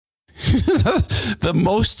the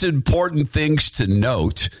most important things to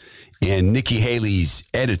note in Nikki Haley's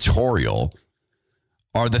editorial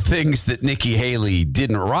are the things that Nikki Haley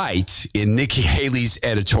didn't write in Nikki Haley's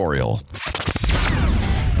editorial.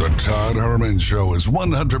 The Todd Herman Show is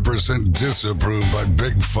 100% disapproved by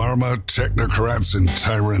big pharma, technocrats, and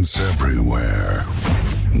tyrants everywhere.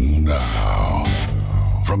 Now,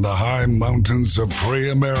 from the high mountains of free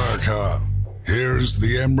America, here's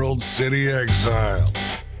the Emerald City exile,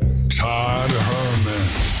 Todd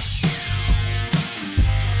Herman.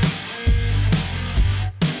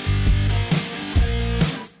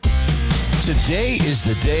 Today is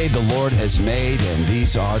the day the Lord has made, and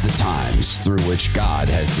these are the times through which God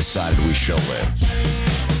has decided we shall live.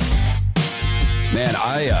 Man,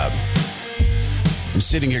 I'm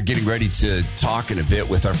sitting here getting ready to talk in a bit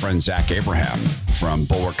with our friend Zach Abraham from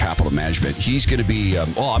Bulwark Capital Management. He's going to be,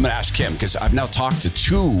 I'm going to ask him because I've now talked to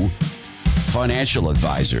two financial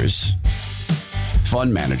advisors,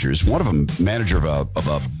 fund managers. One of them, manager of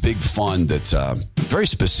a big fund that's very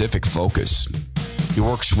specific focus. He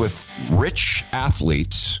works with rich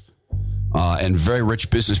athletes and very rich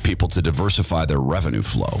business people to diversify their revenue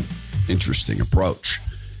flow. Interesting approach.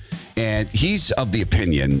 And he's of the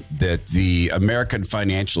opinion that the American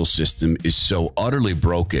financial system is so utterly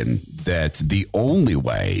broken that the only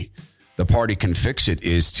way the party can fix it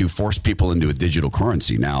is to force people into a digital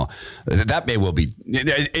currency. Now, that may well be,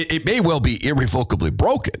 it may well be irrevocably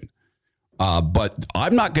broken. But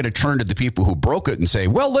I'm not going to turn to the people who broke it and say,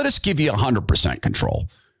 well, let us give you 100% control,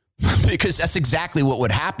 because that's exactly what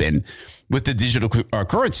would happen with the digital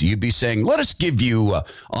currency. You'd be saying, let us give you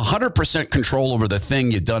 100% control over the thing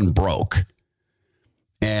you done broke.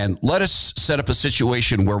 And let us set up a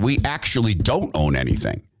situation where we actually don't own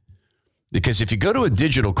anything. Because if you go to a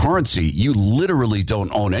digital currency, you literally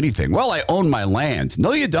don't own anything. Well, I own my land.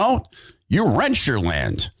 No, you don't. You rent your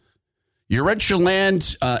land. You rent your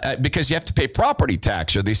land because you have to pay property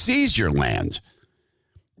tax or they seize your land.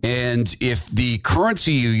 And if the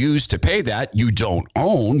currency you use to pay that you don't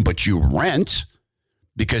own, but you rent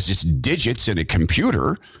because it's digits in a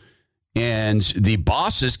computer, and the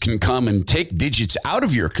bosses can come and take digits out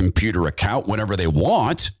of your computer account whenever they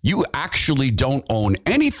want, you actually don't own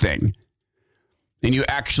anything. And you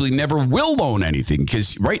actually never will own anything,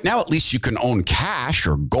 because right now, at least you can own cash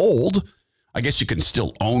or gold. I guess you can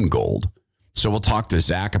still own gold. So we'll talk to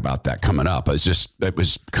Zach about that coming up. It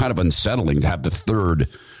was kind of unsettling to have the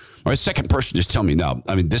second person just tell me, no,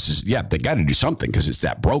 I mean, they got to do something because it's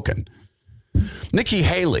that broken. Nikki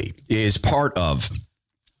Haley is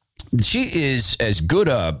she is as good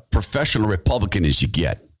a professional Republican as you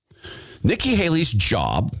get. Nikki Haley's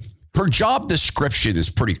her job description is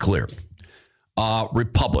pretty clear.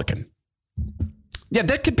 Republican. Yeah,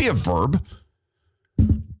 that could be a verb.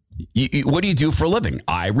 What do you do for a living?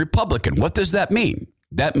 I Republican. What does that mean?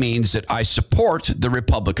 That means that I support the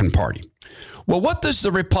Republican Party. Well, what does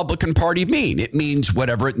the Republican Party mean? It means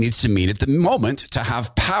whatever it needs to mean at the moment to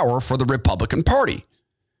have power for the Republican Party.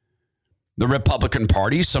 The Republican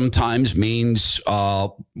Party sometimes means,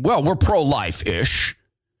 we're pro-life-ish.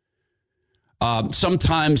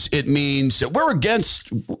 Sometimes it means that we're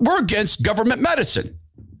against government medicine.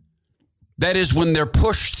 That is when they're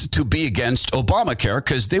pushed to be against Obamacare,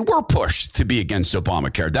 because they were pushed to be against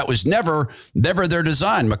Obamacare. That was never their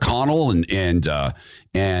design. McConnell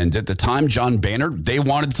and at the time, John Boehner, they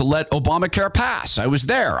wanted to let Obamacare pass. I was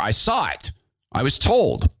there. I saw it. I was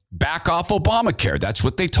told, back off Obamacare. That's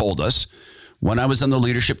what they told us when I was on the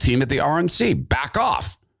leadership team at the RNC. Back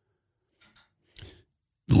off.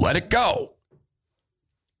 Let it go.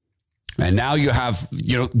 And now you have,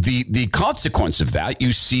 the consequence of that.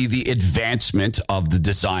 You see the advancement of the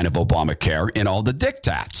design of Obamacare in all the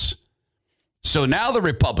diktats. So now the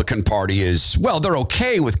Republican Party is, they're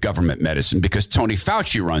okay with government medicine because Tony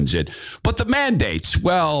Fauci runs it. But the mandates,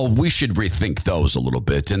 we should rethink those a little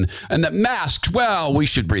bit. And the masks, we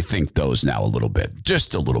should rethink those now a little bit,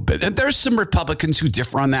 just a little bit. And there's some Republicans who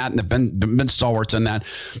differ on that and have been stalwarts on that.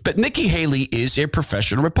 But Nikki Haley is a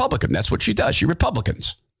professional Republican. That's what she does. She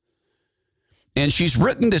Republicans. And she's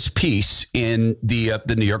written this piece in the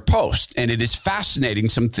New York Post, and it is fascinating.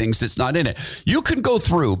 Some things that's not in it. You can go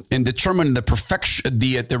through and determine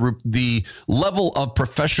the level of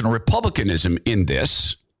professional republicanism in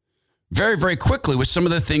this very, very quickly with some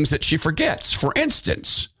of the things that she forgets. For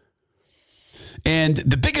instance, and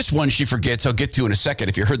the biggest one she forgets, I'll get to in a second.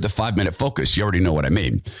 If you heard the 5-minute focus, you already know what I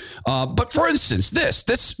mean. But for instance, this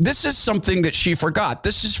is something that she forgot.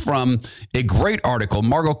 This is from a great article,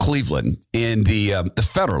 Margot Cleveland in the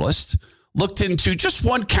Federalist, looked into just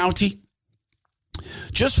one county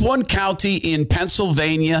in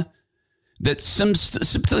Pennsylvania that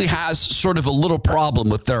simply has sort of a little problem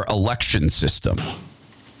with their election system.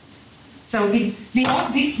 So the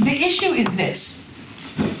issue is this.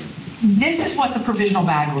 This is what the provisional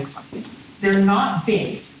bag looks like. They're not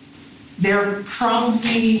big. They're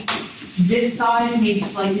probably this size, maybe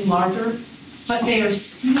slightly larger, but they are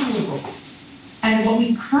sealable. And what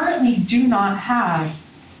we currently do not have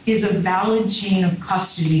is a valid chain of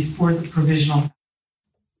custody for the provisional.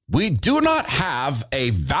 We do not have a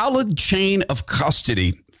valid chain of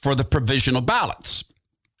custody for the provisional ballots.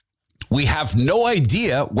 We have no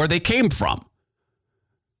idea where they came from.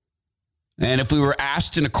 And if we were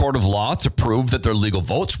asked in a court of law to prove that they're legal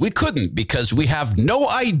votes, we couldn't because we have no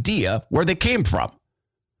idea where they came from.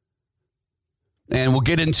 And we'll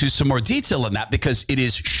get into some more detail on that because it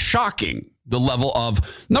is shocking the level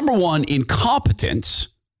of, number one, incompetence.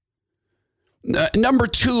 Number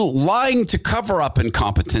two, lying to cover up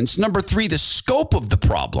incompetence. Number three, the scope of the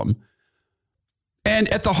problem. And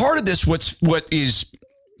at the heart of this, what is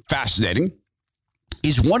fascinating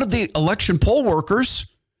is one of the election poll workers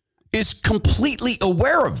is completely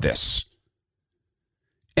aware of this.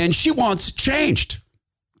 And she wants it changed.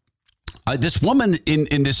 This woman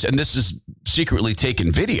in this, and this is secretly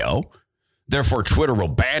taken video, therefore Twitter will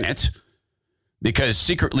ban it because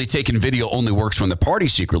secretly taken video only works when the party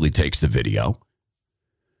secretly takes the video.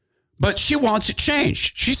 But she wants it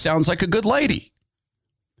changed. She sounds like a good lady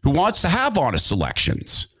who wants to have honest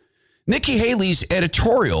elections. Nikki Haley's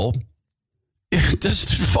editorial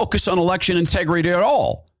doesn't focus on election integrity at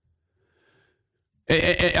all.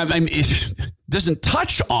 I mean, it doesn't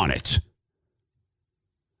touch on it.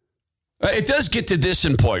 It does get to this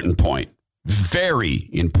important point, very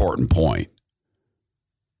important point.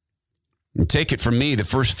 And take it from me, the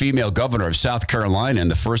first female governor of South Carolina and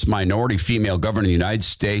the first minority female governor of the United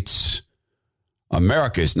States.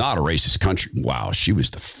 America is not a racist country. Wow, she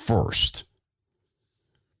was the first.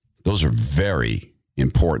 Those are very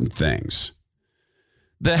important things.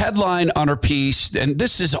 The headline on her piece, and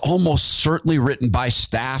this is almost certainly written by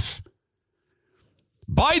staff.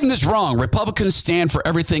 Biden is wrong. Republicans stand for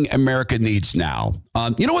everything America needs now.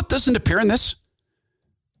 You know what doesn't appear in this?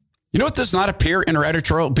 You know what does not appear in her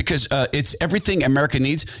editorial? Because it's everything America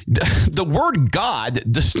needs. The word God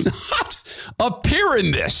does not appear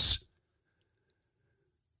in this.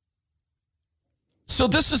 So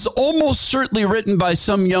this is almost certainly written by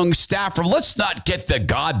some young staffer. Let's not get the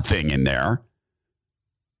God thing in there.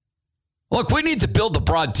 Look, we need to build the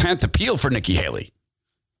broad tent appeal for Nikki Haley.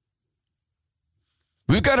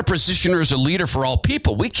 We've got to position her as a leader for all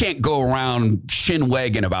people. We can't go around shin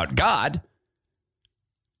wagging about God.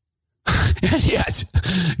 And yet,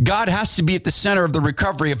 God has to be at the center of the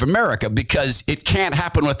recovery of America because it can't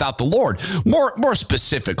happen without the Lord. More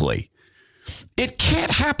specifically, it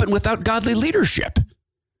can't happen without godly leadership.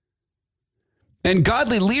 And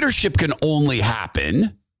godly leadership can only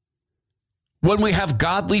happen when we have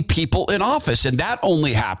godly people in office. And that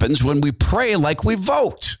only happens when we pray like we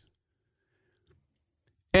vote.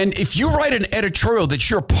 And if you write an editorial that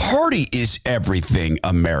your party is everything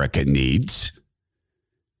America needs,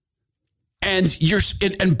 and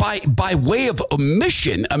by way of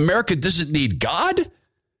omission, America doesn't need God,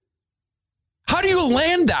 how do you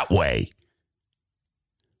land that way?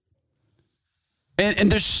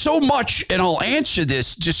 And there's so much, and I'll answer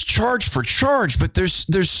this just charge for charge, but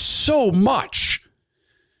there's so much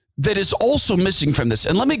that is also missing from this.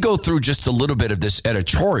 And let me go through just a little bit of this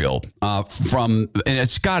editorial and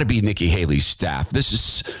it's got to be Nikki Haley's staff.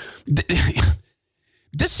 This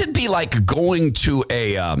would be like going to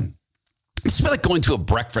a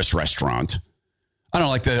breakfast restaurant. I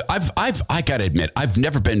don't know, I got to admit, I've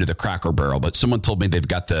never been to the Cracker Barrel, but someone told me they've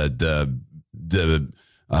got the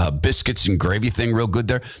biscuits and gravy thing real good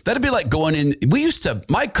there. That'd be like going in.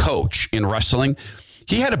 My coach in wrestling,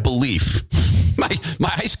 he had a belief. My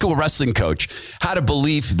high school wrestling coach had a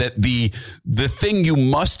belief that the thing you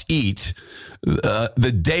must eat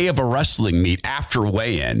the day of a wrestling meet after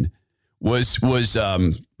weigh-in was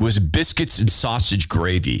biscuits and sausage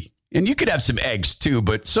gravy. And you could have some eggs too,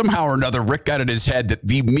 but somehow or another, Rick got in his head that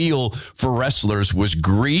the meal for wrestlers was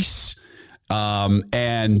grease and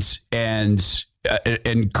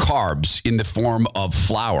carbs in the form of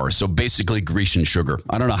flour. So basically grease and sugar.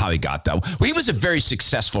 I don't know how he got that. Well, he was a very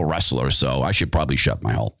successful wrestler, so I should probably shut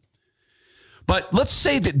my hole. But let's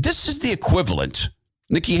say that this is the equivalent,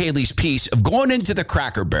 Nikki Haley's piece, of going into the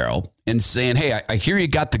Cracker Barrel and saying, hey, I hear you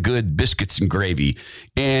got the good biscuits and gravy.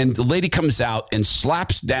 And the lady comes out and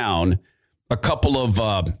slaps down a couple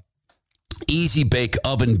of easy bake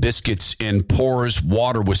oven biscuits and pours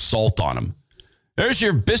water with salt on them. There's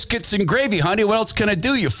your biscuits and gravy, honey. What else can I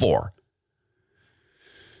do you for?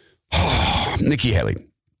 Nikki Haley.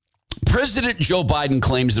 President Joe Biden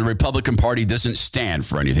claims the Republican Party doesn't stand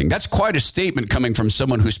for anything. That's quite a statement coming from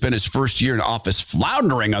someone who spent his first year in office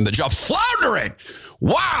floundering on the job. Floundering!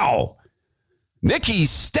 Wow! Nikki's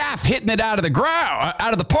staff hitting it out of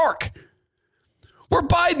the park. Where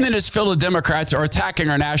Biden and his fellow Democrats are attacking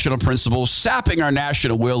our national principles, sapping our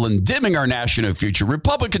national will, and dimming our national future,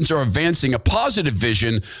 Republicans are advancing a positive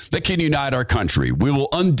vision that can unite our country. We will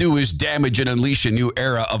undo his damage and unleash a new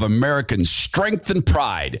era of American strength and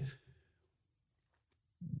pride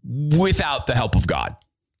without the help of God,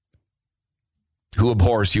 who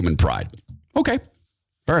abhors human pride. Okay,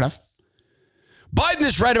 fair enough. Biden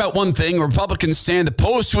is right about one thing. Republicans stand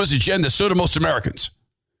opposed to his agenda, so do most Americans.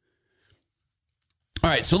 All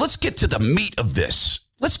right, so let's get to the meat of this.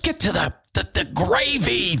 Let's get to the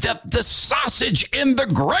gravy, the sausage in the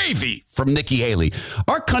gravy from Nikki Haley.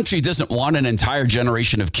 Our country doesn't want an entire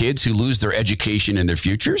generation of kids who lose their education and their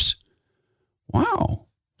futures. Wow,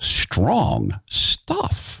 strong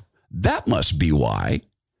stuff. That must be why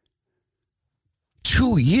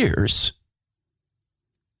 2 years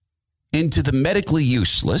into the medically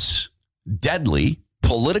useless, deadly,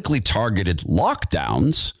 politically targeted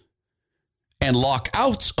lockdowns and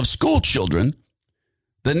lockouts of school children,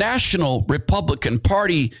 the National Republican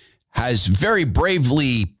Party has very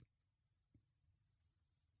bravely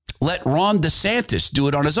let Ron DeSantis do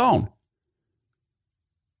it on his own.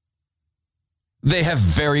 They have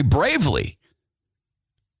very bravely,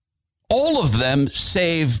 all of them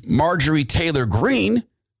save Marjorie Taylor Greene,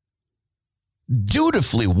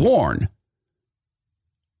 dutifully warn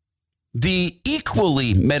the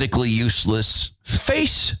equally medically useless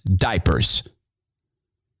face diapers.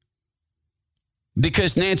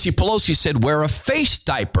 Because Nancy Pelosi said, wear a face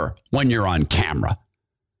diaper when you're on camera.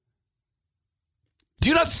 Do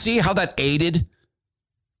you not see how that aided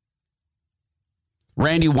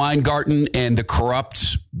Randy Weingarten and the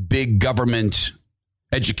corrupt big government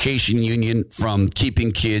education union from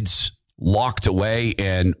keeping kids locked away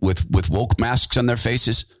and with woke masks on their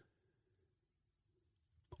faces?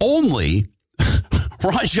 Only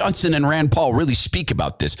Ron Johnson and Rand Paul really speak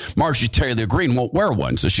about this. Marjorie Taylor Greene won't wear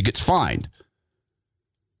one, so she gets fined.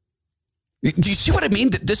 Do you see what I mean?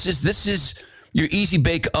 That this is your easy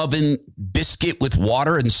bake oven biscuit with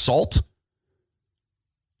water and salt.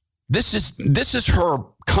 This is her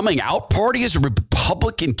coming out party as a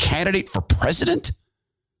Republican candidate for president.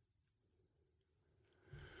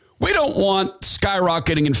 We don't want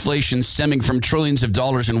skyrocketing inflation stemming from trillions of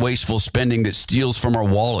dollars in wasteful spending that steals from our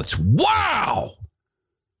wallets. Wow!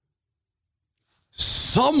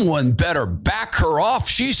 Someone better back her off.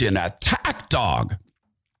 She's an attack dog.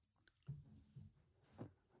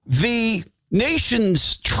 The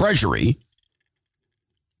nation's treasury,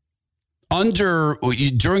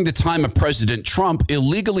 during the time of President Trump,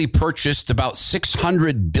 illegally purchased about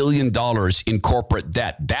 $600 billion in corporate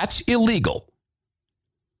debt. That's illegal.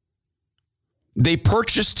 They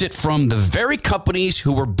purchased it from the very companies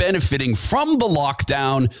who were benefiting from the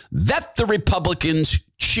lockdown that the Republicans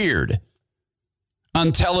cheered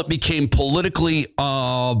until it became politically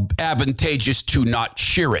advantageous to not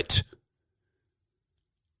cheer it.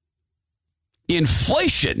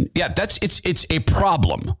 Inflation, yeah, it's a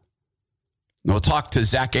problem. We'll talk to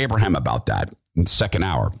Zach Abraham about that in the second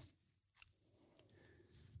hour.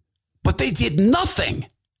 But they did nothing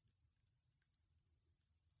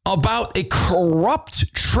about a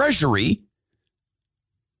corrupt treasury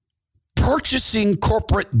purchasing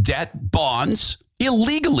corporate debt bonds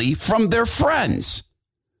illegally from their friends.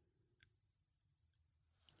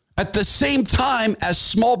 At the same time as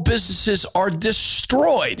small businesses are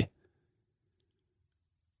destroyed.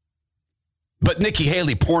 But Nikki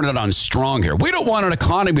Haley pouring it on strong here. We don't want an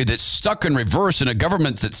economy that's stuck in reverse and a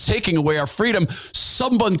government that's taking away our freedom.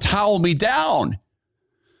 Someone towel me down.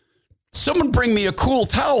 Someone bring me a cool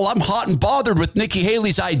towel. I'm hot and bothered with Nikki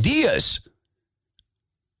Haley's ideas.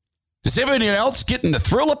 Does anybody else getting the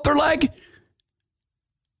thrill up their leg?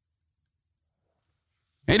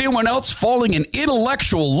 Anyone else falling in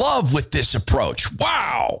intellectual love with this approach?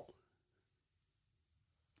 Wow.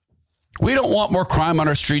 We don't want more crime on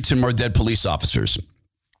our streets and more dead police officers.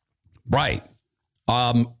 Right.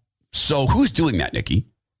 So who's doing that, Nikki?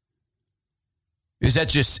 Is it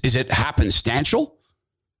happenstantial?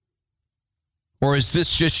 Or is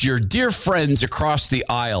this just your dear friends across the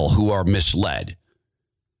aisle who are misled?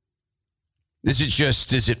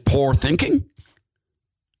 Is it poor thinking?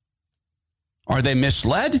 Are they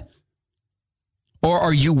misled? Or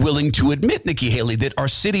are you willing to admit, Nikki Haley, that our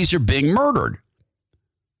cities are being murdered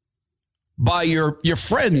by your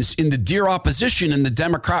friends in the dear opposition in the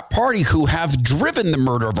Democrat Party who have driven the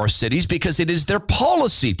murder of our cities because it is their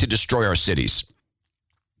policy to destroy our cities.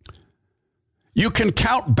 You can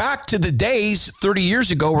count back to the days 30 years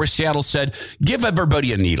ago where Seattle said, give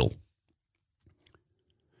everybody a needle.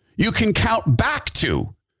 You can count back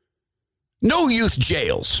to no youth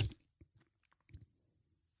jails.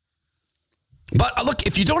 But look,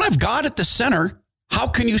 if you don't have God at the center, how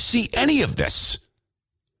can you see any of this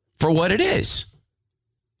for what it is?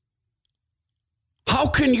 How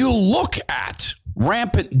can you look at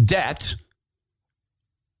rampant debt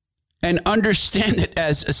and understand it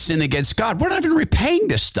as a sin against God? We're not even repaying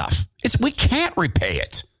this stuff. We can't repay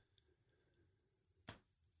it.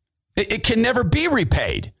 It can never be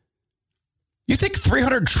repaid. You think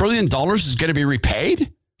 $300 trillion is going to be repaid?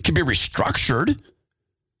 It can be restructured.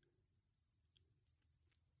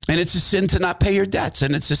 And it's a sin to not pay your debts.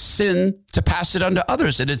 And it's a sin to pass it on to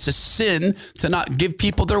others. And it's a sin to not give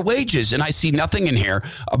people their wages. And I see nothing in here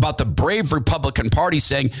about the brave Republican Party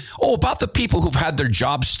saying, oh, about the people who've had their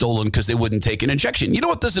jobs stolen because they wouldn't take an injection. You know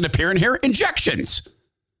what doesn't appear in here? Injections.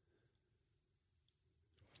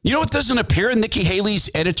 You know what doesn't appear in Nikki Haley's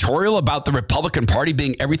editorial about the Republican Party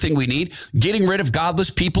being everything we need? Getting rid of godless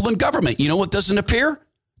people in government. You know what doesn't appear?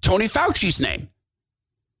 Tony Fauci's name.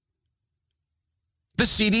 The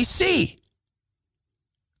CDC,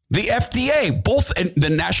 the FDA, both the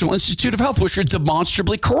National Institute of Health, which are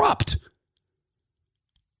demonstrably corrupt.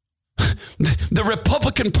 The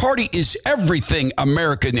Republican Party is everything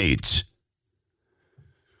America needs.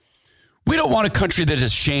 We don't want a country that is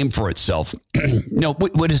ashamed for itself. No,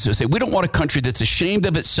 what does it say? We don't want a country that's ashamed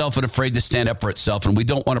of itself and afraid to stand up for itself. And we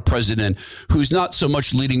don't want a president who's not so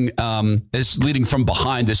much leading from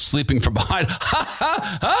behind as sleeping from behind. Ha,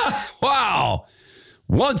 ha, ha. Wow.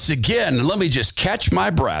 Once again, let me just catch my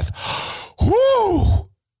breath. Whoo!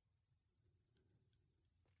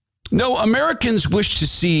 No, Americans wish to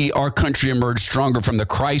see our country emerge stronger from the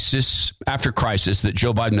crisis after crisis that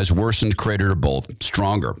Joe Biden has worsened, created, or both.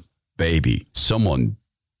 Stronger. Baby, someone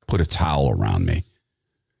put a towel around me.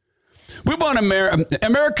 We want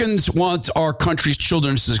Americans want our country's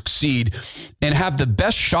children to succeed and have the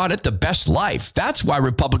best shot at the best life. That's why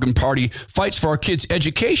Republican Party fights for our kids'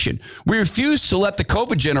 education. We refuse to let the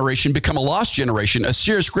COVID generation become a lost generation, a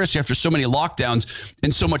serious risk after so many lockdowns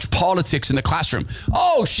and so much politics in the classroom.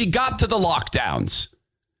 Oh, she got to the lockdowns.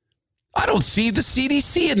 I don't see the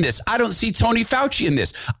CDC in this. I don't see Tony Fauci in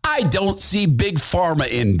this. I don't see Big Pharma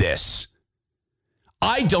in this.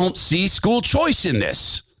 I don't see school choice in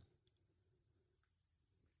this.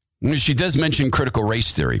 She does mention critical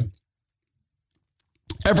race theory.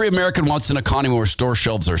 Every American wants an economy where store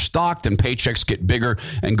shelves are stocked and paychecks get bigger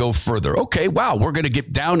and go further. Okay, wow, we're going to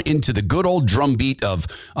get down into the good old drumbeat of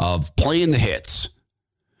playing the hits.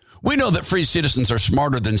 We know that free citizens are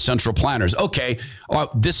smarter than central planners. Okay,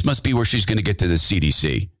 this must be where she's going to get to the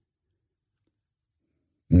CDC.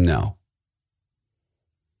 No.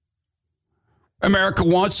 America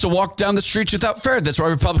wants to walk down the streets without fear. That's why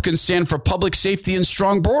Republicans stand for public safety and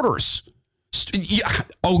strong borders.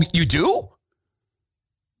 Oh, you do?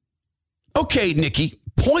 Okay, Nikki,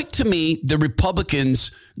 point to me the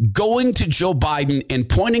Republicans going to Joe Biden and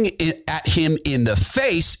pointing at him in the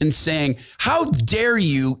face and saying, how dare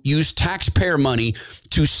you use taxpayer money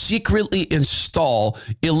to secretly install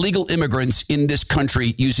illegal immigrants in this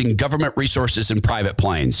country using government resources and private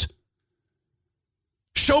planes?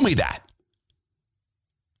 Show me that.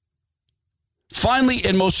 Finally,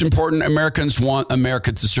 and most important, Americans want America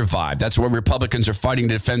to survive. That's why Republicans are fighting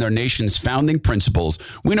to defend our nation's founding principles.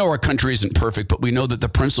 We know our country isn't perfect, but we know that the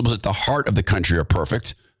principles at the heart of the country are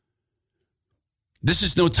perfect. This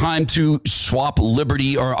is no time to swap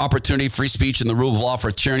liberty or opportunity, free speech, and the rule of law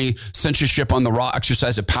for tyranny, censorship on the raw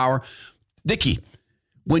exercise of power. Nikki,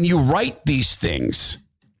 when you write these things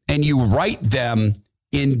and you write them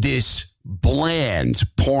in this bland,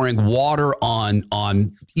 pouring water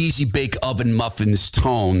on easy bake oven muffins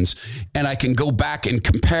tones, and I can go back and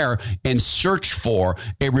compare and search for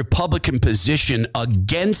a Republican position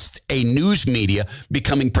against a news media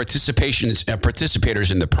becoming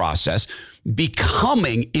participators in the process,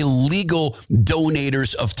 becoming illegal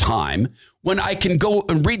donators of time, when I can go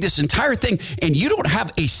and read this entire thing and you don't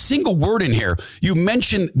have a single word in here. You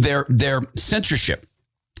mentioned their censorship.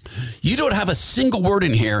 You don't have a single word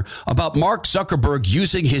in here about Mark Zuckerberg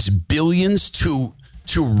using his billions to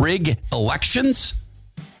rig elections.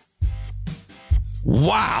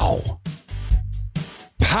 Wow.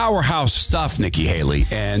 Powerhouse stuff, Nikki Haley.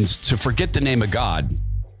 And to forget the name of God,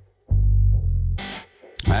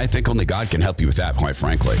 I think only God can help you with that, quite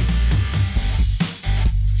frankly.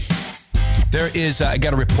 There is, I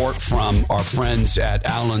got a report from our friends at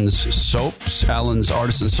Allen's Soaps, Allen's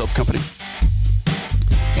Artisan Soap Company.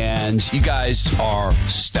 And you guys are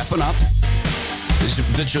stepping up.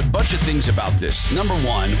 There's a bunch of things about this. Number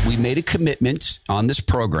one, we made a commitment on this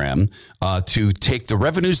program to take the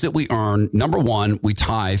revenues that we earn. Number one, we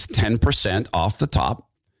tithe 10% off the top.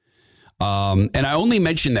 And I only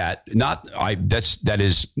mention that, that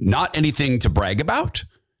is not anything to brag about.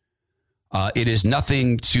 It is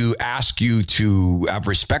nothing to ask you to have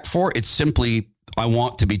respect for. It's simply, I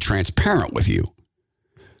want to be transparent with you.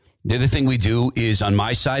 The other thing we do is on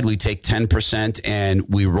my side, we take 10% and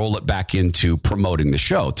we roll it back into promoting the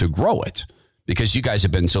show to grow it because you guys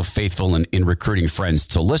have been so faithful in recruiting friends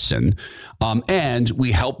to listen. And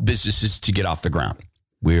we help businesses to get off the ground.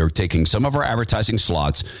 We are taking some of our advertising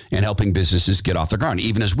slots and helping businesses get off the ground,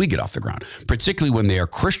 even as we get off the ground, particularly when they are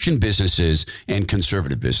Christian businesses and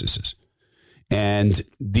conservative businesses. And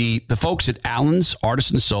the folks at Allen's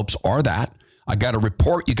Artisan Soaps are that. I got a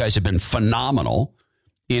report. You guys have been phenomenal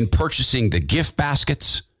in purchasing the gift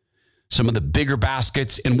baskets, some of the bigger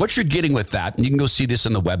baskets. And what you're getting with that, and you can go see this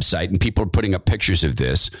on the website, and people are putting up pictures of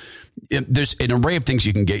this. There's an array of things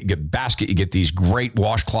you can get. You get basket, you get these great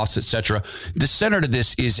washcloths, etc. The center to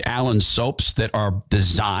this is Allen's soaps that are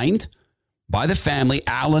designed by the family.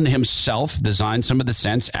 Allen himself designed some of the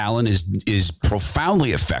scents. Allen is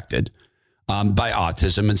profoundly affected by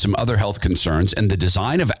autism and some other health concerns. And the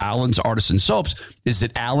design of Allen's Artisan Soaps is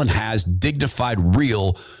that Allen has dignified,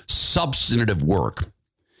 real, substantive work.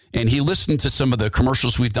 And he listened to some of the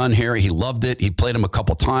commercials we've done here. He loved it. He played them a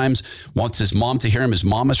couple times. Wants his mom to hear him. His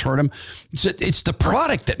mom has heard him. It's the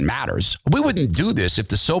product that matters. We wouldn't do this if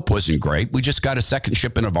the soap wasn't great. We just got a second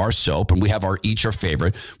shipment of our soap, and we have our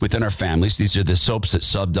favorite within our families. These are the soaps that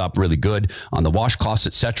subbed up really good on the washcloths,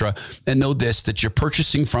 etc. And know this, that you're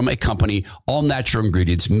purchasing from a company, all natural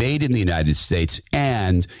ingredients, made in the United States,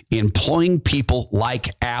 and employing people like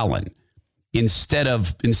Allen instead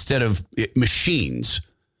of machines.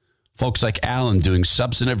 Folks like Allen doing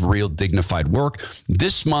substantive, real, dignified work.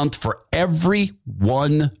 This month, for every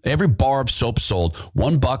bar of soap sold,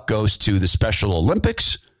 $1 goes to the Special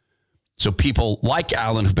Olympics. So people like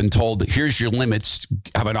Allen have been told that here's your limits,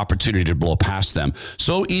 have an opportunity to blow past them.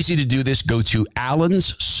 So easy to do this. Go to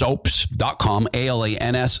allenssoaps.com,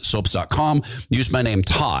 ALANS soaps.com. Use my name,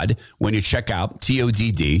 Todd, when you check out,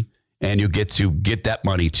 TODD, and you'll get that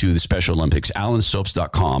money to the Special Olympics.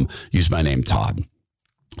 Allenssoaps.com. Use my name, Todd.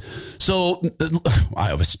 So,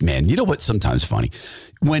 you know what's sometimes funny?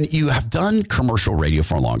 When you have done commercial radio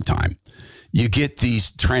for a long time, you get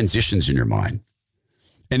these transitions in your mind.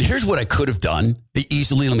 And here's what I could have done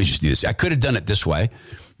easily. Let me just do this. I could have done it this way.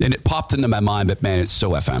 And it popped into my mind, but man, it's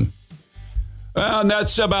so FM. And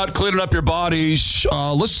that's about cleaning up your bodies.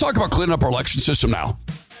 Let's talk about cleaning up our election system now.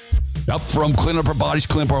 Up from cleaning up our bodies,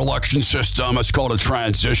 clean up our election system. It's called a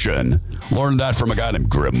transition. Learned that from a guy named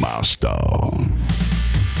Grim Master.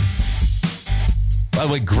 By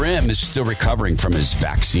the way, Grim is still recovering from his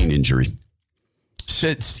vaccine injury.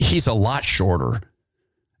 He's a lot shorter.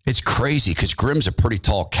 It's crazy because Grim's a pretty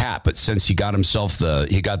tall cat, but since he got himself the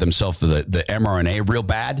mRNA real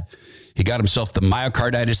bad, he got himself the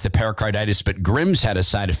myocarditis, the pericarditis, but Grim's had a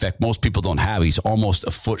side effect most people don't have. He's almost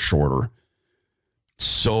a foot shorter.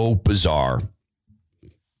 So bizarre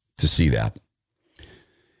to see that.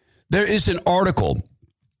 There is an article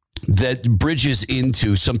that bridges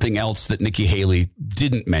into something else that Nikki Haley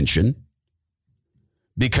didn't mention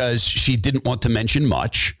because she didn't want to mention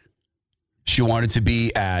much. She wanted to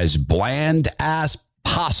be as bland as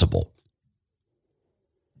possible.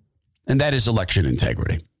 And that is election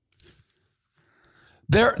integrity.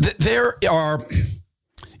 It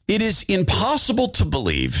is impossible to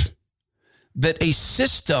believe that a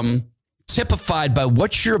system typified by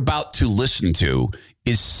what you're about to listen to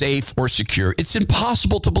is safe or secure. It's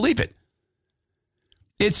impossible to believe it.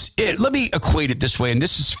 Let me equate it this way, and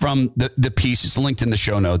this is from the piece. It's linked in the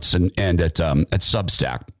show notes and at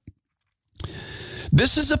Substack.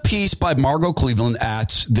 This is a piece by Margot Cleveland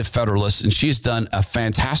at The Federalist, and she's done a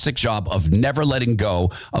fantastic job of never letting go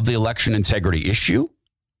of the election integrity issue.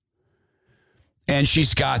 And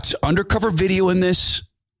she's got undercover video in this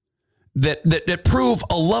that prove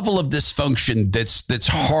a level of dysfunction that's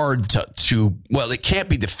hard to it can't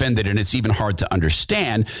be defended, and it's even hard to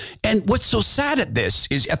understand. And what's so sad at this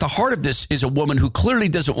is at the heart of this is a woman who clearly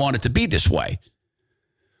doesn't want it to be this way.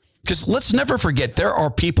 Because let's never forget, there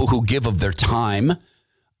are people who give of their time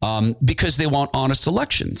because they want honest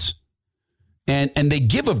elections. And they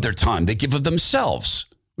give of their time. They give of themselves,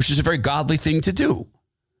 which is a very godly thing to do.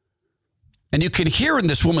 And you can hear in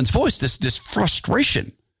this woman's voice this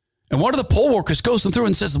frustration And one of the poll workers goes through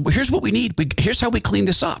and says, well, here's what we need. Here's how we clean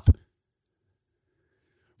this up.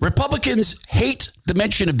 Republicans hate the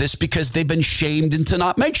mention of this because they've been shamed into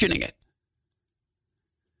not mentioning it.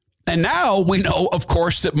 And now we know, of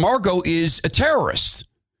course, that Margot is a terrorist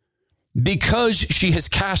because she has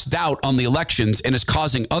cast doubt on the elections and is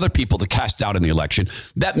causing other people to cast doubt on the election.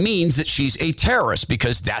 That means that she's a terrorist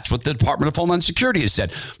because that's what the Department of Homeland Security has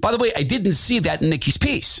said. By the way, I didn't see that in Nikki's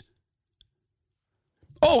piece.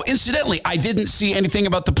 Oh, incidentally, I didn't see anything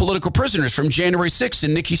about the political prisoners from January 6th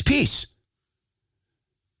in Nikki's piece.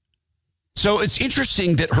 So it's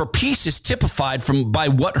interesting that her piece is typified by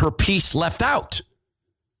what her piece left out.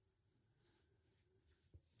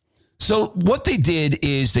 So what they did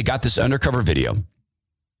is they got this undercover video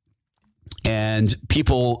and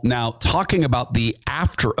people now talking about the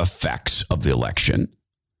after effects of the election.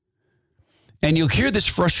 And you'll hear this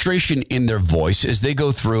frustration in their voice as they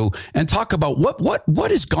go through and talk about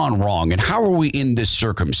what has gone wrong and how are we in this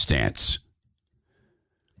circumstance.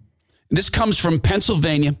 This comes from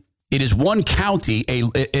Pennsylvania. It is one county,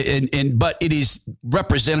 but it is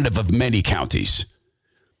representative of many counties.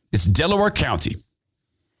 It's Delaware County.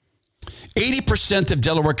 80% of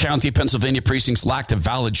Delaware County, Pennsylvania precincts lacked a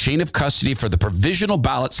valid chain of custody for the provisional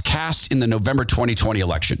ballots cast in the November 2020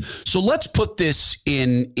 election. So let's put this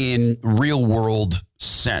in real world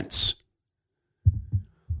sense.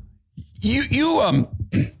 You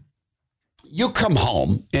come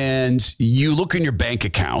home and you look in your bank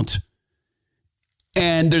account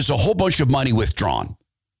and there's a whole bunch of money withdrawn.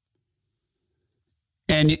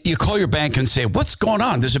 And you call your bank and say, what's going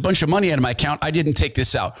on? There's a bunch of money out of my account. I didn't take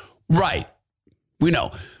this out. Right. We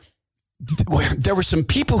know. There were some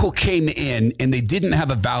people who came in and they didn't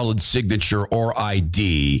have a valid signature or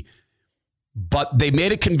ID, but they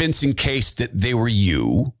made a convincing case that they were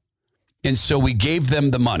you. And so we gave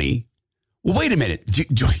them the money. Well, wait a minute.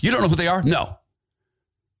 You don't know who they are? No.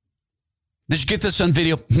 Did you get this on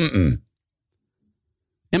video? Am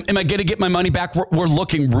I going to get my money back? We're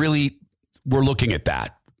looking at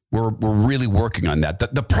that. We're really working on that.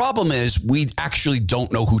 The problem is we actually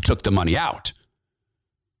don't know who took the money out.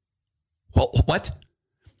 Well, what?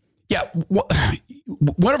 Yeah,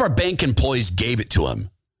 one of our bank employees gave it to him.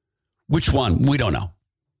 Which one? We don't know.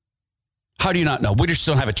 How do you not know? We just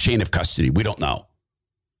don't have a chain of custody. We don't know.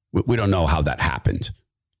 We don't know how that happened.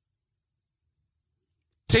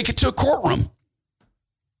 Take it to a courtroom.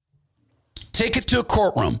 Take it to a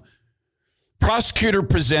courtroom. Prosecutor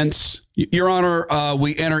presents, Your Honor,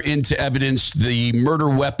 we enter into evidence the murder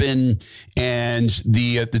weapon and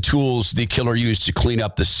the tools the killer used to clean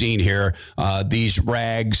up the scene here, these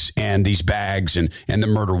rags and these bags and the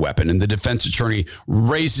murder weapon. And the defense attorney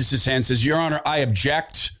raises his hand and says, Your Honor, I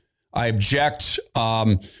object.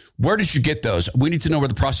 Where did you get those? We need to know where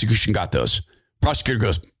the prosecution got those. Prosecutor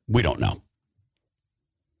goes, we don't know.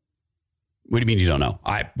 What do you mean you don't know?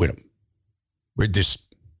 We're just...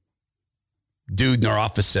 Dude in our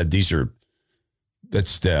office said this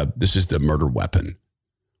is the murder weapon.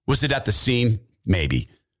 Was it at the scene? Maybe.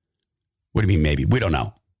 What do you mean maybe? We don't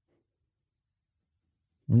know.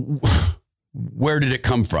 Where did it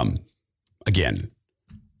come from? Again,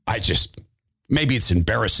 maybe it's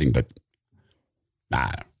embarrassing, but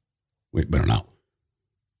we don't know.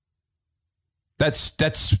 That's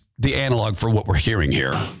the analog for what we're hearing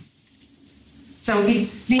here. So the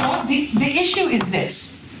issue is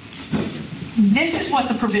this. This is what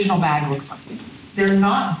the provisional bag looks like. They're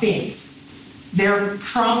not big. They're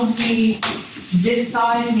probably this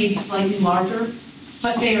size, maybe slightly larger,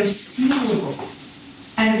 but they are sealable.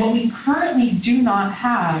 And what we currently do not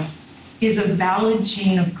have is a valid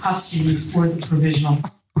chain of custody for the provisional.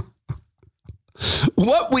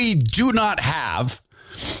 What we do not have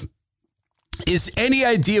is any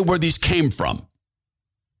idea where these came from.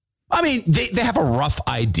 I mean, they have a rough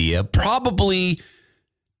idea, probably.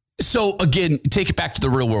 So again, take it back to the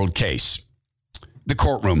real world case, the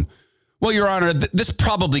courtroom. Well, Your Honor, this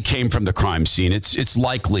probably came from the crime scene. It's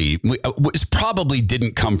likely. It probably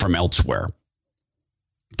didn't come from elsewhere.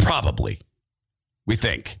 Probably, we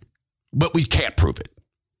think, but we can't prove it.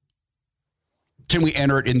 Can we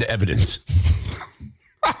enter it into evidence?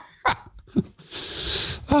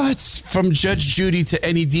 It's from Judge Judy to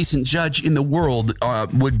any decent judge in the world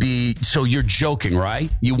would be, so you're joking, right?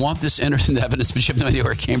 You want this entered into evidence, but you have no idea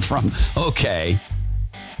where it came from. Okay.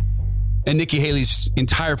 And Nikki Haley's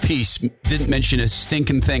entire piece didn't mention a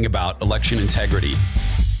stinking thing about election integrity.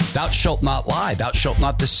 Thou shalt not lie. Thou shalt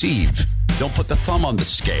not deceive. Don't put the thumb on the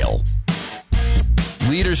scale.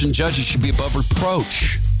 Leaders and judges should be above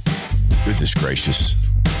reproach. Goodness gracious.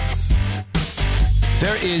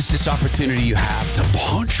 There is this opportunity you have to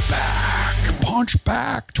punch back. punch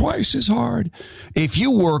back twice as hard. If you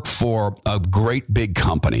work for a great big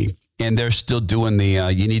company and they're still doing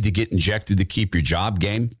the you need to get injected to keep your job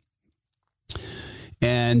game,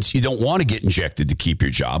 and you don't want to get injected to keep your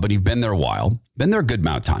job, and you've been there a while, been there a good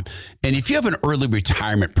amount of time. And if you have an early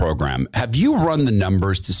retirement program, have you run the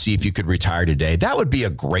numbers to see if you could retire today? That would be a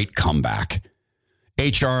great comeback.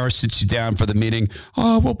 HR sits you down for the meeting.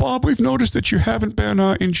 Well, Bob, we've noticed that you haven't been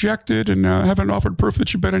injected and haven't offered proof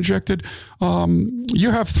that you've been injected. You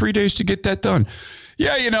have 3 days to get that done.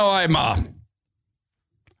 Yeah,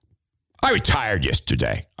 I retired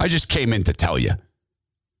yesterday. I just came in to tell you.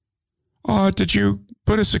 Did you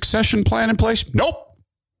put a succession plan in place? Nope,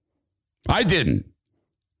 I didn't.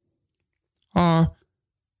 Are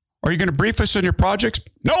you going to brief us on your projects?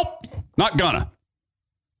 Nope, not gonna.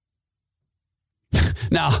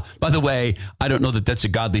 Now, by the way, I don't know that that's a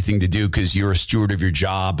godly thing to do because you're a steward of your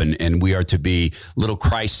job and we are to be little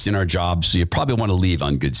Christs in our jobs. So you probably want to leave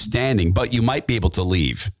on good standing, but you might be able to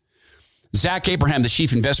leave. Zach Abraham, the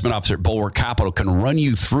Chief Investment Officer at Bulwark Capital, can run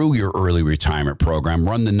you through your early retirement program,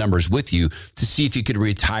 run the numbers with you to see if you could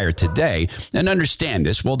retire today. And understand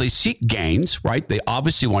this. Well, they seek gains, right? They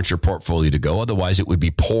obviously want your portfolio to go. Otherwise, it would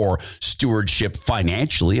be poor stewardship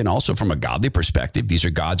financially and also from a godly perspective. These are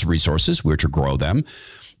God's resources. We're to grow them.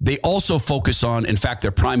 They also focus on, in fact,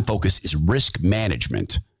 their prime focus is risk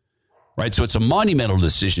management. Right. So it's a monumental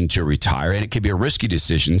decision to retire, and it can be a risky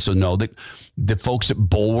decision. So know that the folks at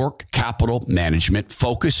Bulwark Capital Management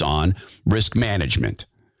focus on risk management.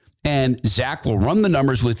 And Zach will run the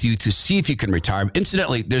numbers with you to see if you can retire.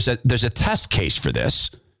 Incidentally, there's a test case for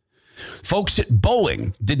this. Folks at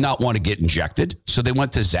Boeing did not want to get injected. So they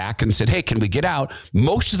went to Zach and said, hey, can we get out?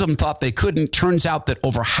 Most of them thought they couldn't. Turns out that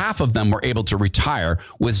over half of them were able to retire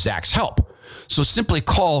with Zach's help. So simply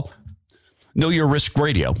call Know Your Risk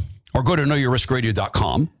Radio. Or go to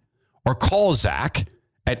knowyourriskradio.com or call Zach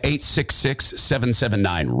at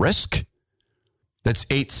 866-779-RISK. That's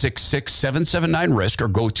 866-779-RISK, or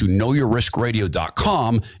go to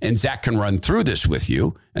knowyourriskradio.com and Zach can run through this with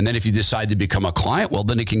you. And then if you decide to become a client, well,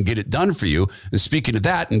 then he can get it done for you. And speaking of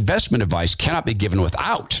that, investment advice cannot be given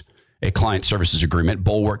without a client services agreement.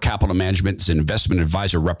 Bulwark Capital Management is an investment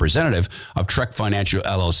advisor representative of Trek Financial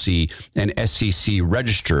LLC, an SEC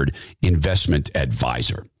registered investment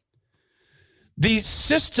advisor. The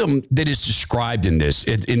system that is described in this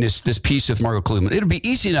piece with Margot Kluman, it'll be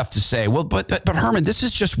easy enough to say, well, but Herman, this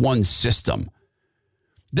is just one system.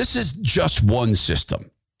 This is just one system.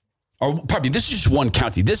 Or pardon me, this is just one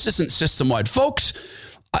county. This isn't system-wide.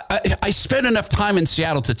 Folks, I spent enough time in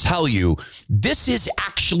Seattle to tell you this is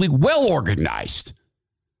actually well organized.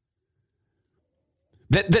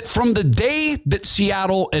 That from the day that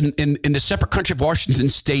Seattle and the separate country of Washington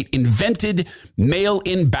state invented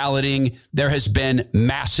mail-in balloting, there has been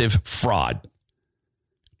massive fraud.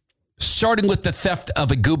 Starting with the theft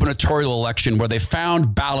of a gubernatorial election where they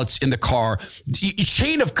found ballots in the car,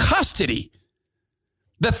 chain of custody.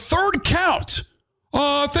 The third count.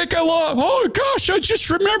 I think I lost. Oh, gosh, I just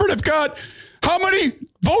remembered I've got, how many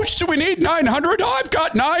votes do we need? 900? I've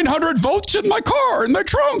got 900 votes in my car, in my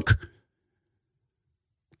trunk.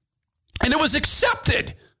 And it was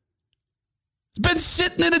accepted. It's been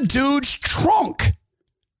sitting in a dude's trunk.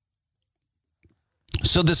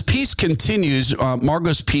 So this piece continues.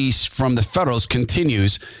 Margot's piece from the Federalist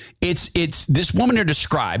continues. It's this woman here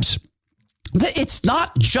describes that it's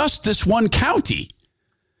not just this one county.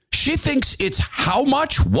 She thinks it's how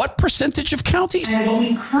much? What percentage of counties? And what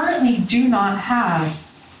we currently do not have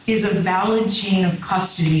is a valid chain of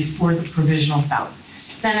custody for the provisional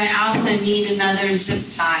ballots. Then I also need another zip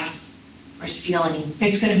tie. Or sealing.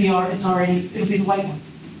 It's going to be, it'll be the white one.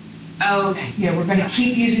 Oh, okay. Yeah, we're going to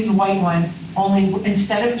keep using the white one. Only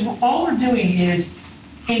all we're doing is,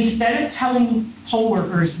 instead of telling poll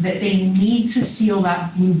workers that they need to seal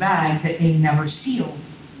that blue bag that they never sealed,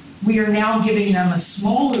 we are now giving them a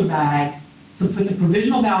smaller bag to put the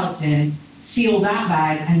provisional ballots in, seal that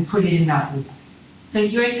bag, and put it in that blue bag. So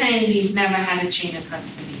you're saying we've never had a chain of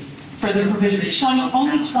custody? For the provisional,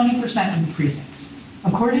 only 20% of the precincts.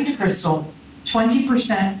 According to Crystal,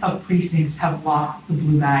 20% of precincts have locked the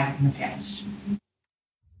blue bag in the past.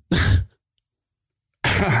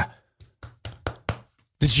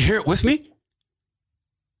 Did you hear it with me?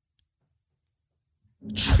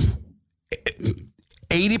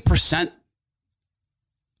 80%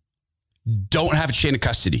 don't have a chain of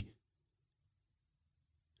custody.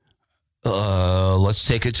 Let's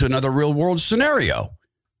take it to another real world scenario.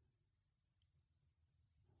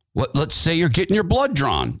 Let's say you're getting your blood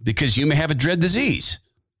drawn because you may have a dread disease.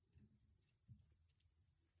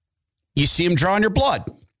 You see them drawing your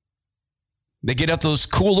blood. They get out those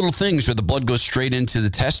cool little things where the blood goes straight into the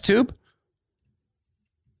test tube.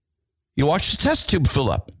 You watch the test tube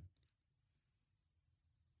fill up.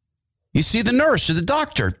 You see the nurse or the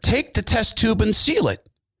doctor take the test tube and seal it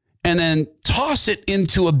and then toss it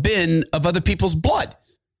into a bin of other people's blood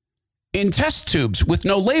in test tubes with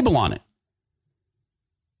no label on it.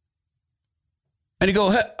 And you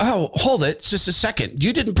go, oh, hold it, just a second.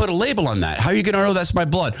 You didn't put a label on that. How are you going to know that's my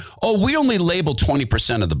blood? Oh, we only label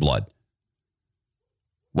 20% of the blood.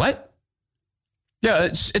 What? Yeah,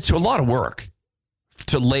 it's a lot of work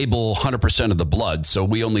to label 100% of the blood, so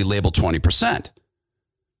we only label 20%.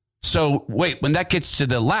 So wait, when that gets to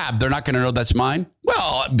the lab, they're not going to know that's mine?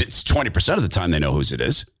 Well, it's 20% of the time they know whose it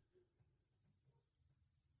is.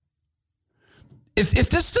 If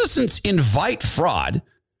this doesn't invite fraud,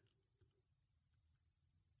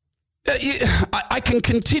 I can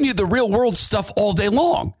continue the real world stuff all day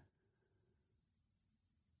long.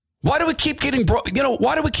 Why do we keep getting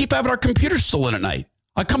why do we keep having our computers stolen at night?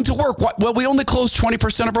 I come to work. Well, we only close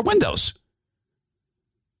 20% of our windows.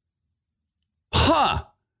 Huh.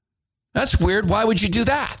 That's weird. Why would you do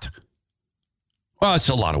that? Well, it's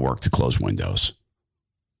a lot of work to close windows.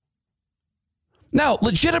 Now,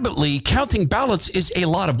 legitimately, counting ballots is a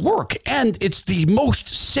lot of work, and it's the most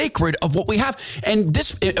sacred of what we have, and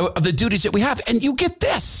of the duties that we have. And you get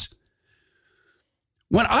this.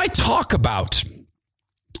 When I talk about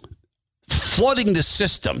flooding the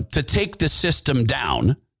system to take the system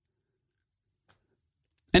down,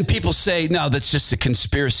 and people say, no, that's just a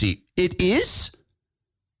conspiracy. It is.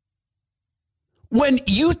 When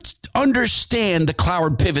you understand the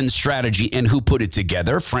Cloward-Piven strategy and who put it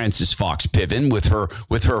together, Frances Fox Piven with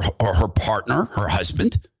her partner, her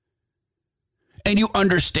husband, and you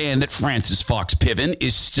understand that Frances Fox Piven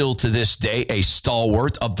is still to this day a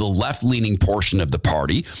stalwart of the left-leaning portion of the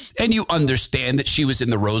party, and you understand that she was in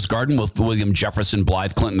the Rose Garden with William Jefferson,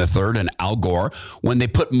 Blythe Clinton III, and Al Gore when they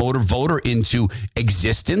put motor voter into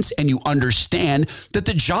existence, and you understand that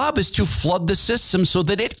the job is to flood the system so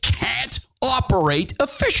that it can't operate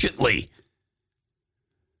efficiently.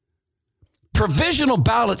 Provisional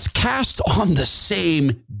ballots cast on the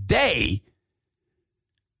same day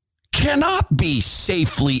cannot be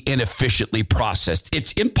safely and efficiently processed.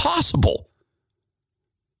 It's impossible.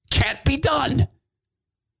 Can't be done.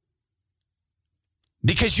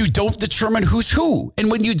 Because you don't determine who's who. And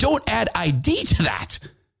when you don't add ID to that,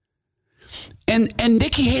 and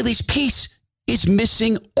Nikki Haley's piece is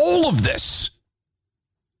missing all of this.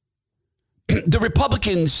 The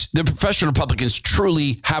Republicans, the professional Republicans,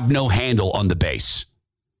 truly have no handle on the base.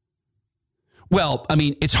 Well, I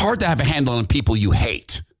mean, it's hard to have a handle on people you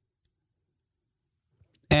hate.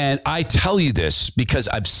 And I tell you this because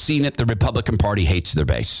I've seen it. The Republican Party hates their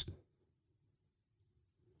base.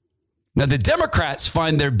 Now, the Democrats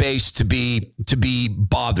find their base to be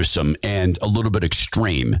bothersome and a little bit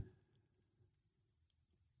extreme.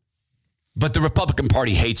 But the Republican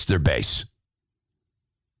Party hates their base.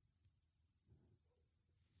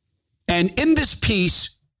 And in this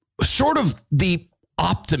piece, sort of the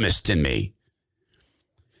optimist in me,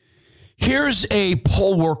 here's a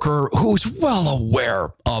poll worker who's well aware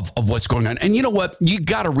of what's going on. And you know what? You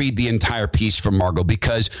got to read the entire piece from Margot,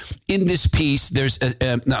 because in this piece, there's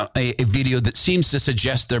a video that seems to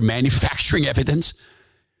suggest they're manufacturing evidence.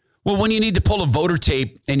 Well, when you need to pull a voter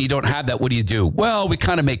tape and you don't have that, what do? Well, we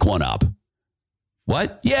kind of make one up.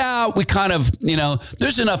 What? Yeah, we kind of,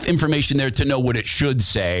 there's enough information there to know what it should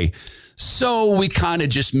say. So we kind of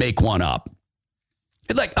just make one up.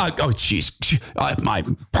 Like,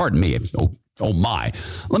 pardon me. Oh my.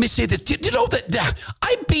 Let me say this. Do you know that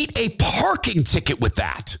I beat a parking ticket with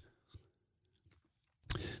that?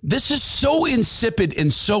 This is so insipid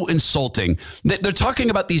and so insulting that they're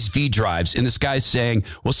talking about these V drives, and this guy's saying,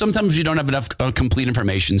 well, sometimes you don't have enough complete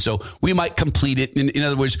information, so we might complete it. In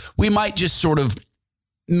other words, we might just sort of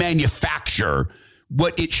manufacture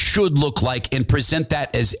what it should look like and present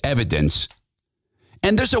that as evidence.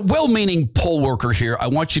 And there's a well-meaning poll worker here. I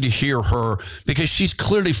want you to hear her because she's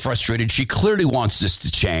clearly frustrated. She clearly wants this to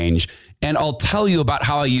change. And I'll tell you about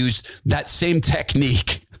how I used that same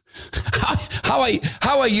technique, how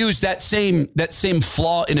I used that same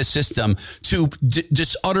flaw in a system to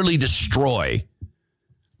just utterly destroy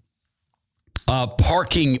a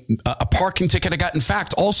parking ticket I got. In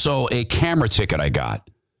fact, also a camera ticket I got.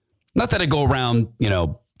 Not that I go around,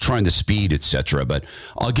 trying to speed, etc. But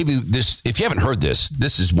I'll give you this. If you haven't heard this,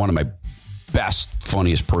 this is one of my best,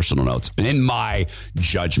 funniest personal notes. And in my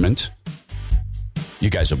judgment, you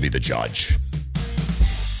guys will be the judge.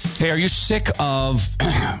 Hey, are you sick of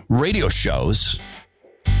radio shows,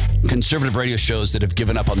 conservative radio shows that have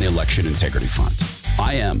given up on the election integrity front?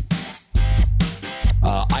 I am.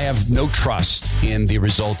 I have no trust in the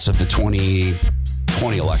results of the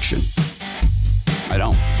 2020 election. I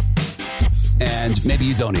don't. And maybe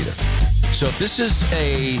you don't either. So if this is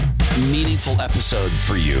a meaningful episode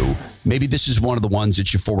for you, maybe this is one of the ones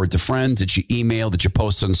that you forward to friends, that you email, that you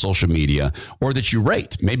post on social media, or that you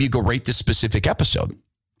rate. Maybe you go rate this specific episode.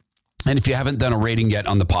 And if you haven't done a rating yet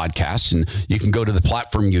on the podcast, and you can go to the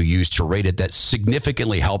platform you use to rate it, that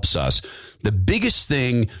significantly helps us. The biggest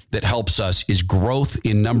thing that helps us is growth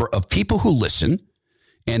in number of people who listen.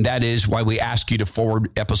 And that is why we ask you to forward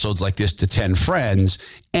episodes like this to 10 friends,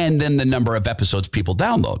 and then the number of episodes people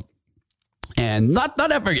download. And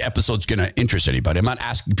not every episode's going to interest anybody. I'm not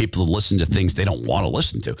asking people to listen to things they don't want to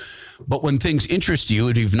listen to. But when things interest you,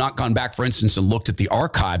 and you've not gone back, for instance, and looked at the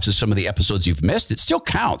archives of some of the episodes you've missed, it still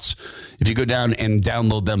counts if you go down and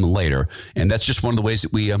download them later. And that's just one of the ways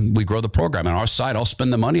that we grow the program. On our side, I'll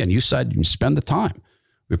spend the money. On your side, you spend the time.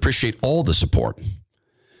 We appreciate all the support.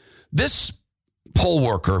 This poll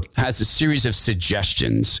worker has a series of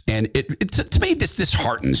suggestions, and to me, this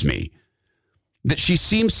heartens me. That she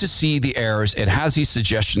seems to see the errors and has these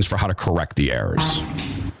suggestions for how to correct the errors.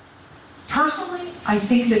 Personally, I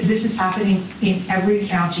think that this is happening in every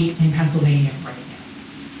county in Pennsylvania right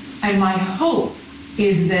now. And my hope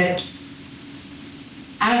is that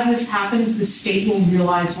as this happens, the state will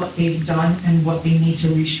realize what they've done and what they need to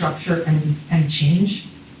restructure and change.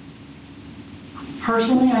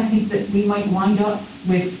 Personally, I think that we might wind up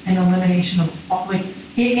with an elimination of, like,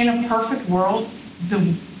 in a perfect world,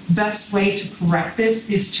 the best way to correct this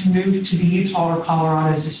is to move to the Utah or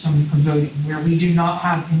Colorado system of voting, where we do not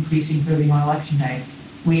have increasing voting on election day.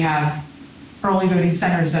 We have early voting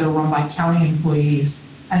centers that are run by county employees,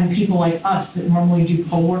 and people like us that normally do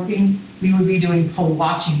poll working, we would be doing poll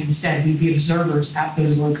watching instead. We'd be observers at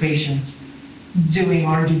those locations, doing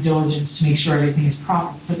our due diligence to make sure everything is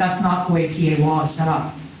proper. But that's not the way PA law is set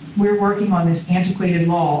up. We're working on this antiquated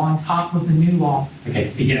law on top of the new law.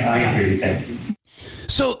 Okay, I agree with that.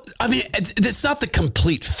 So, I mean, it's not the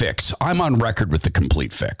complete fix. I'm on record with the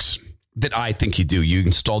complete fix that I think you do. You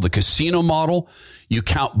install the casino model. You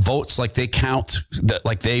count votes like they count,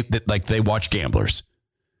 like they watch gamblers.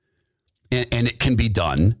 And it can be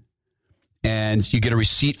done. And you get a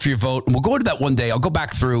receipt for your vote. And we'll go into that one day. I'll go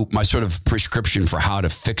back through my sort of prescription for how to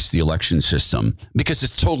fix the election system, because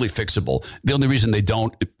it's totally fixable. The only reason they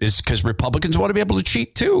don't is because Republicans want to be able to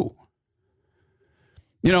cheat too.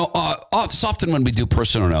 You know, it's often when we do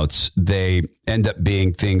personal notes, they end up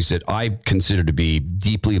being things that I consider to be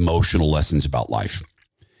deeply emotional lessons about life.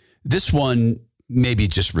 This one may be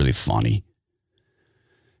just really funny.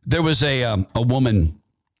 There was a woman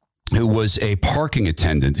who was a parking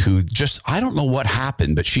attendant who just, I don't know what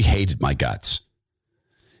happened, but she hated my guts.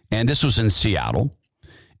 And this was in Seattle.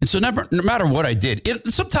 And so no matter what I did,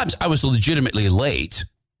 sometimes I was legitimately late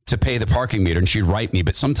to pay the parking meter and she'd write me,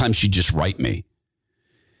 but sometimes she'd just write me.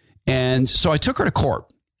 And so I took her to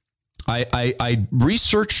court. I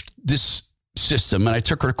researched this system and I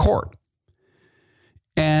took her to court.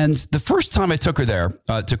 And the first time I took her there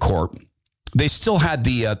to court, they still had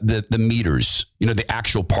the meters, you know, the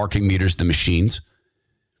actual parking meters, the machines.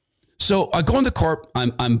 So I go into court.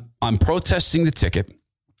 I'm protesting the ticket,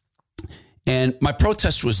 and my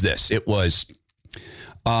protest was this. It was,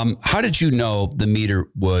 how did you know the meter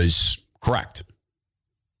was correct?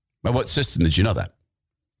 By what system did you know that?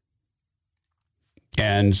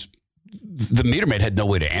 And the meter maid had no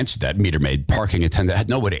way to answer that. Meter maid, parking attendant had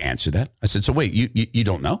no way to answer that. I said, so wait, you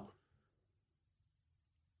don't know?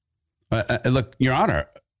 Look, Your Honor,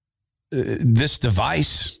 this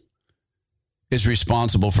device is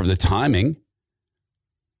responsible for the timing.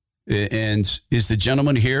 And is the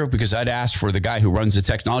gentleman here? Because I'd asked for the guy who runs the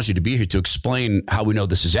technology to be here to explain how we know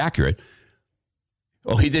this is accurate.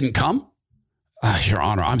 Oh, he didn't come? Your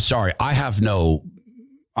Honor, I'm sorry. I have no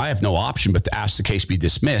option but to ask the case be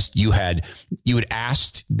dismissed. You had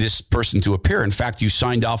asked this person to appear. In fact, you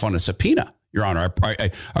signed off on a subpoena. Your Honor,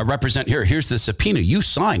 I represent here. Here's the subpoena. You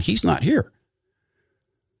signed. He's not here.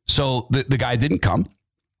 So the guy didn't come.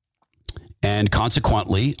 And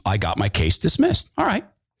consequently, I got my case dismissed. All right.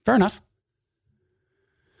 Fair enough.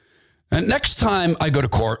 And next time I go to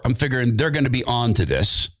court, I'm figuring they're going to be on to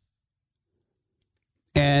this.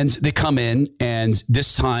 And they come in, and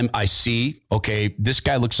this time I see, okay, this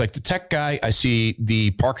guy looks like the tech guy. I see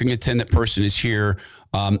the parking attendant person is here.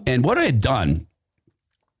 And what I had done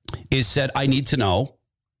is said, I need to know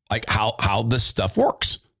like how this stuff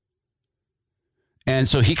works. And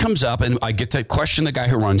so he comes up and I get to question the guy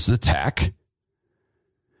who runs the tech.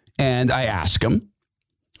 And I ask him,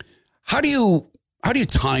 how do you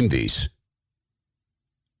time these?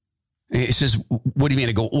 And he says, what do you mean?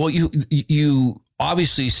 I go, well, you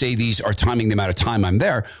obviously say these are timing the amount of time I'm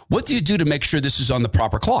there. What do you do to make sure this is on the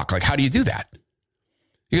proper clock? Like, how do you do that?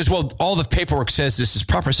 He goes, well, all the paperwork says this is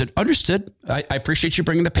proper. I said, understood. I appreciate you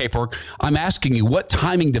bringing the paperwork. I'm asking you, what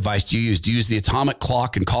timing device do you use? Do you use the atomic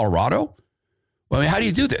clock in Colorado? Well, I mean, how do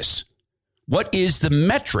you do this? What is the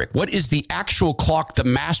metric? What is the actual clock, the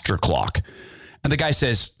master clock? And the guy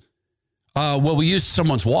says, well, we use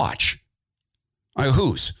someone's watch. I go,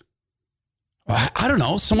 whose? I don't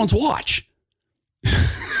know, someone's watch.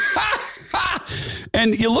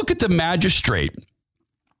 And you look at the magistrate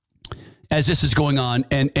as this is going on,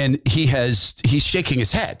 and he's shaking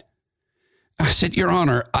his head. I said, Your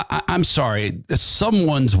Honor, I'm sorry.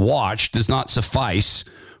 Someone's watch does not suffice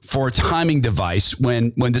for a timing device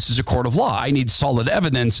when this is a court of law. I need solid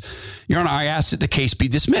evidence. Your Honor, I ask that the case be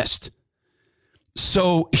dismissed.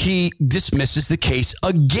 So he dismisses the case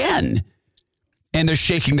again. And they're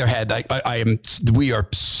shaking their head. We are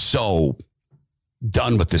so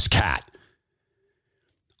done with this cat.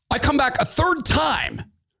 I come back a third time.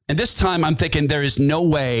 And this time I'm thinking there is no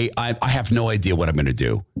way. I have no idea what I'm going to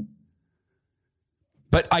do.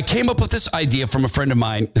 But I came up with this idea from a friend of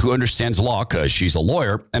mine who understands law because she's a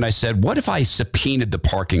lawyer. And I said, what if I subpoenaed the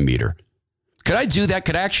parking meter? Could I do that?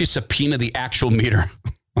 Could I actually subpoena the actual meter?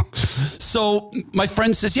 So my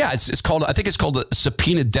friend says, yeah, it's called, I think it's called a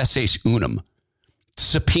subpoena deses unum.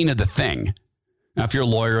 Subpoena the thing. Now, if you're a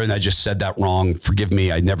lawyer and I just said that wrong, forgive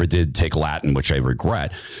me. I never did take Latin, which I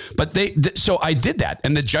regret. But so I did that,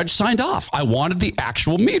 and the judge signed off. I wanted the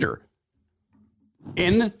actual meter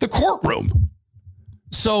in the courtroom.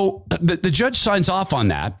 So the judge signs off on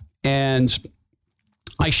that, and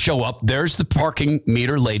I show up. There's the parking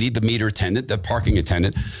meter lady, the meter attendant, the parking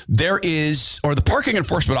attendant. There is, or the parking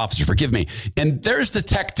enforcement officer, forgive me. And there's the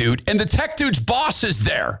tech dude, and the tech dude's boss is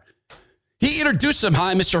there. He introduced him.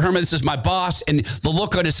 Hi, Mr. Herman, this is my boss. And the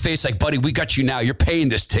look on his face like, buddy, we got you now. You're paying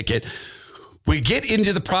this ticket. We get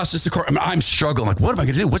into the process of court. I'm struggling. Like, what am I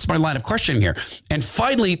going to do? What's my line of questioning here? And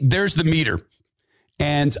finally, there's the meter.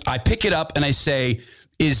 And I pick it up and I say,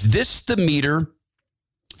 is this the meter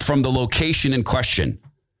from the location in question?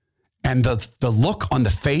 And the look on the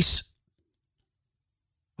face,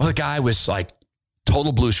 well, the guy was like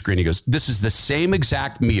total blue screen. He goes, this is the same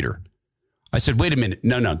exact meter. I said, wait a minute.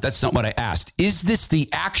 No, that's not what I asked. Is this the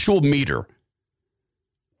actual meter?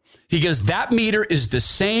 He goes, that meter is the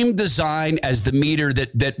same design as the meter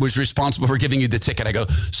that was responsible for giving you the ticket. I go,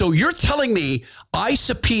 so you're telling me I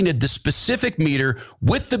subpoenaed the specific meter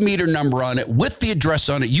with the meter number on it, with the address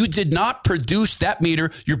on it. You did not produce that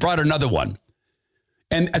meter. You brought another one.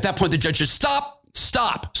 And at that point, the judge says,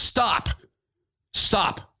 stop.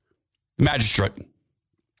 The magistrate.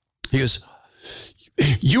 He goes,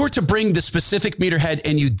 you were to bring the specific meter head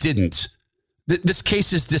and you didn't. This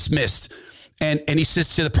case is dismissed. And he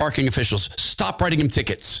says to the parking officials, stop writing him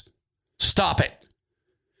tickets. Stop it.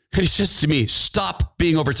 And he says to me, stop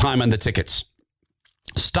being over time on the tickets.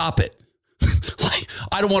 Stop it. Like,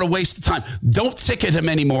 I don't want to waste the time. Don't ticket him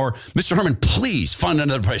anymore. Mr. Herman, please find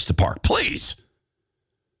another place to park. Please.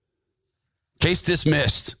 Case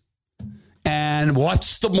dismissed. And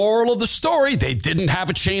what's the moral of the story? They didn't have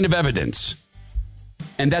a chain of evidence.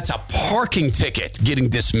 And that's a parking ticket getting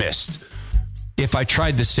dismissed. If I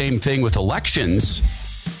tried the same thing with elections,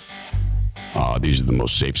 these are the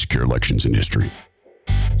most safe, secure elections in history.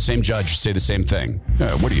 Same judge say the same thing.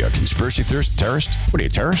 What are you, a conspiracy theorist, terrorist? What are you,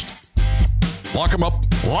 a terrorist? Lock him up.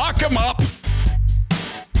 Lock him up.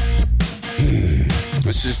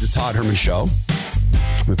 This is the Todd Herman Show.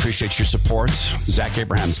 We appreciate your support. Zach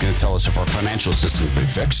Abraham's going to tell us if our financial system has been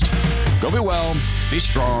fixed. Go be well, be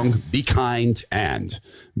strong, be kind, and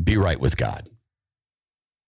be right with God.